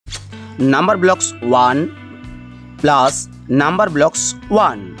Numberblocks 1 plus Numberblocks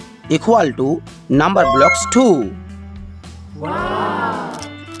 1 equal to Numberblocks 2. Wow!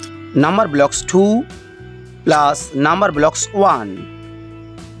 Numberblocks 2 plus Numberblocks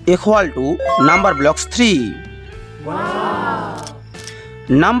 1 equal to Numberblocks 3. Wow!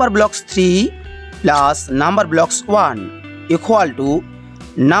 Numberblocks 3 plus Numberblocks 1 equal to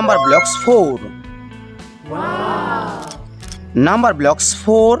Numberblocks 4. Wow! Numberblocks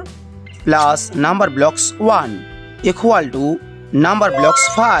 4 plus Numberblocks 1 equal to Numberblocks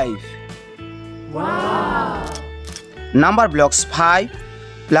 5. Wow! Numberblocks 5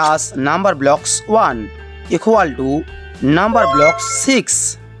 plus Numberblocks 1 equal to Numberblocks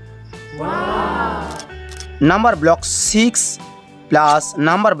 6. Wow! Numberblocks 6 plus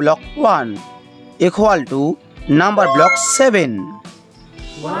Numberblock 1 equal to Numberblocks 7.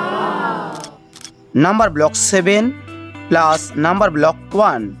 Wow! Numberblocks 7 plus Numberblock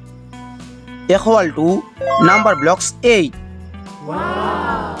 1 equal to Numberblocks 8.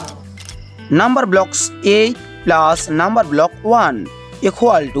 Wow! Numberblocks 8 plus Numberblock 1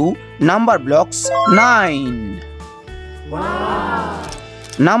 equal to Numberblocks 9. Wow!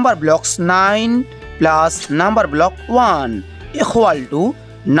 Numberblocks 9 plus Numberblock 1 equal to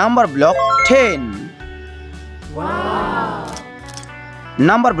Numberblock 10. Wow!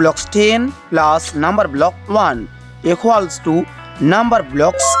 Numberblocks 10 plus Numberblock 1 equals to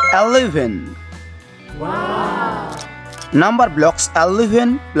Numberblocks 11. Wow! Numberblocks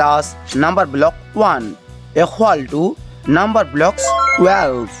 11 plus Numberblock 1 equal to Numberblocks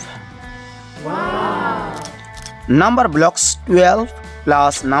 12. Wow! Numberblocks 12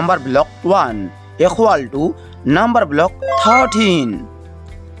 plus Numberblock 1 equal to Numberblock 13.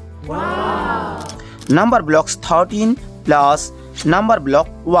 Wow! Numberblocks 13 plus Numberblock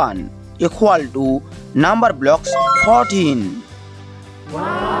 1 equal to Numberblocks 14.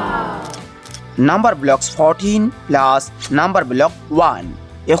 Wow! Numberblocks 14 plus Numberblock 1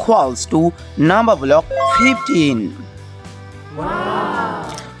 equals to Numberblock 15. Wow!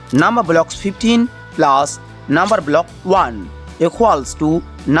 Numberblocks 15 plus Numberblock 1 equals to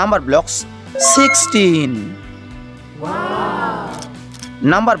Numberblocks 16. Wow!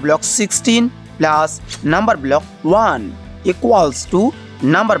 Numberblocks 16 plus Numberblock 1 equals to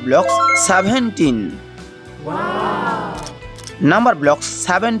Numberblocks 17. Wow! Numberblocks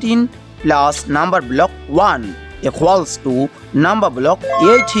 17 plus Numberblock 1 equals to Numberblock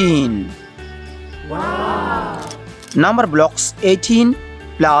 18. Wow! Numberblocks 18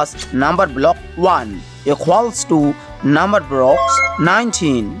 plus Numberblock 1 equals to Numberblocks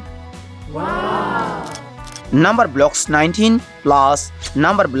 19. Wow! Numberblocks 19 plus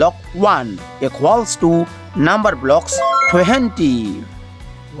Numberblock 1 equals to Numberblocks 20.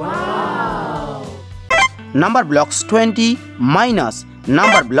 Wow! Numberblocks 20 minus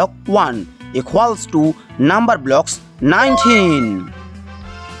Numberblock 1 equals to Numberblocks 19.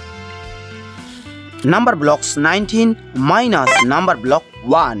 Numberblocks 19 minus Numberblock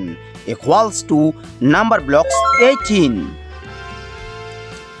 1 equals to Numberblocks 18.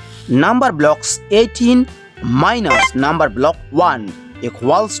 Numberblocks 18 minus Numberblock 1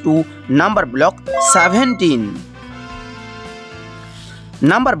 equals to Numberblock 17.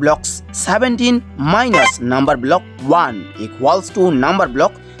 Numberblocks 17 minus Numberblock 1 equals to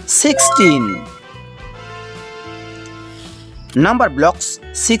Numberblock 16. Numberblocks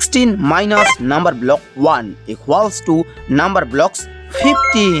 16 minus Numberblock 1 equals to Numberblocks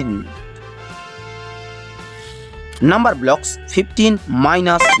 15. Numberblocks 15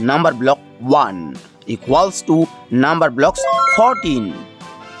 minus Numberblock 1 equals to Numberblocks 14.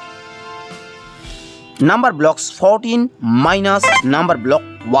 Numberblocks 14 minus Numberblock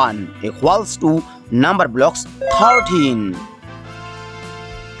 1 equals to Numberblocks 13.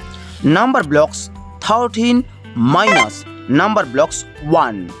 Numberblocks 13 minus Numberblocks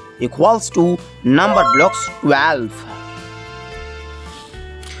 1 equals to Numberblocks 12.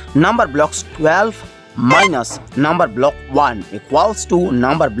 Numberblocks 12 minus Numberblock 1 equals to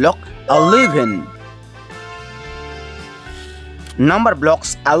Numberblock 11.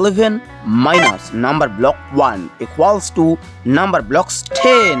 Numberblocks 11 minus Numberblock 1 equals to Numberblocks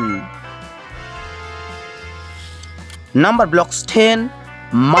 10. Numberblocks 10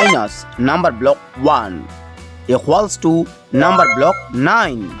 minus Numberblock 1 equals to Numberblock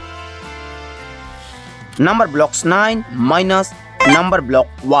 9. Numberblocks 9 minus Numberblock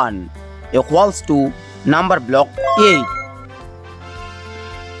 1 equals to Numberblock 8.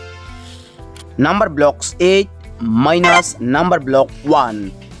 Numberblocks 8 minus Numberblock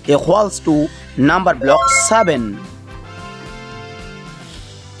 1 equals to Numberblock 7.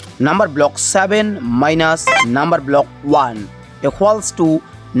 Numberblock 7 minus Numberblock 1 equals to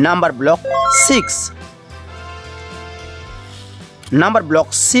number block 6. Number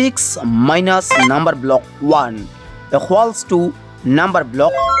block 6 minus number block 1 equals to number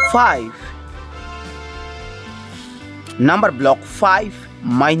block 5. Number block 5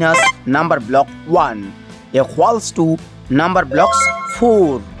 minus number block 1 equals to number blocks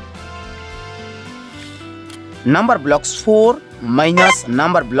 4. Number blocks 4 minus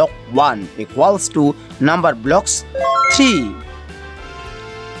number block 1 equals to number blocks 3.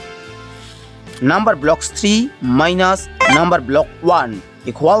 Number blocks 3 minus number block 1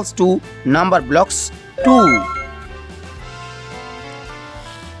 equals to number blocks 2.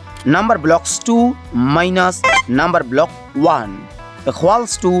 Number blocks 2 minus number block 1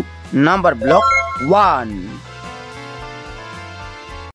 equals to number block 1.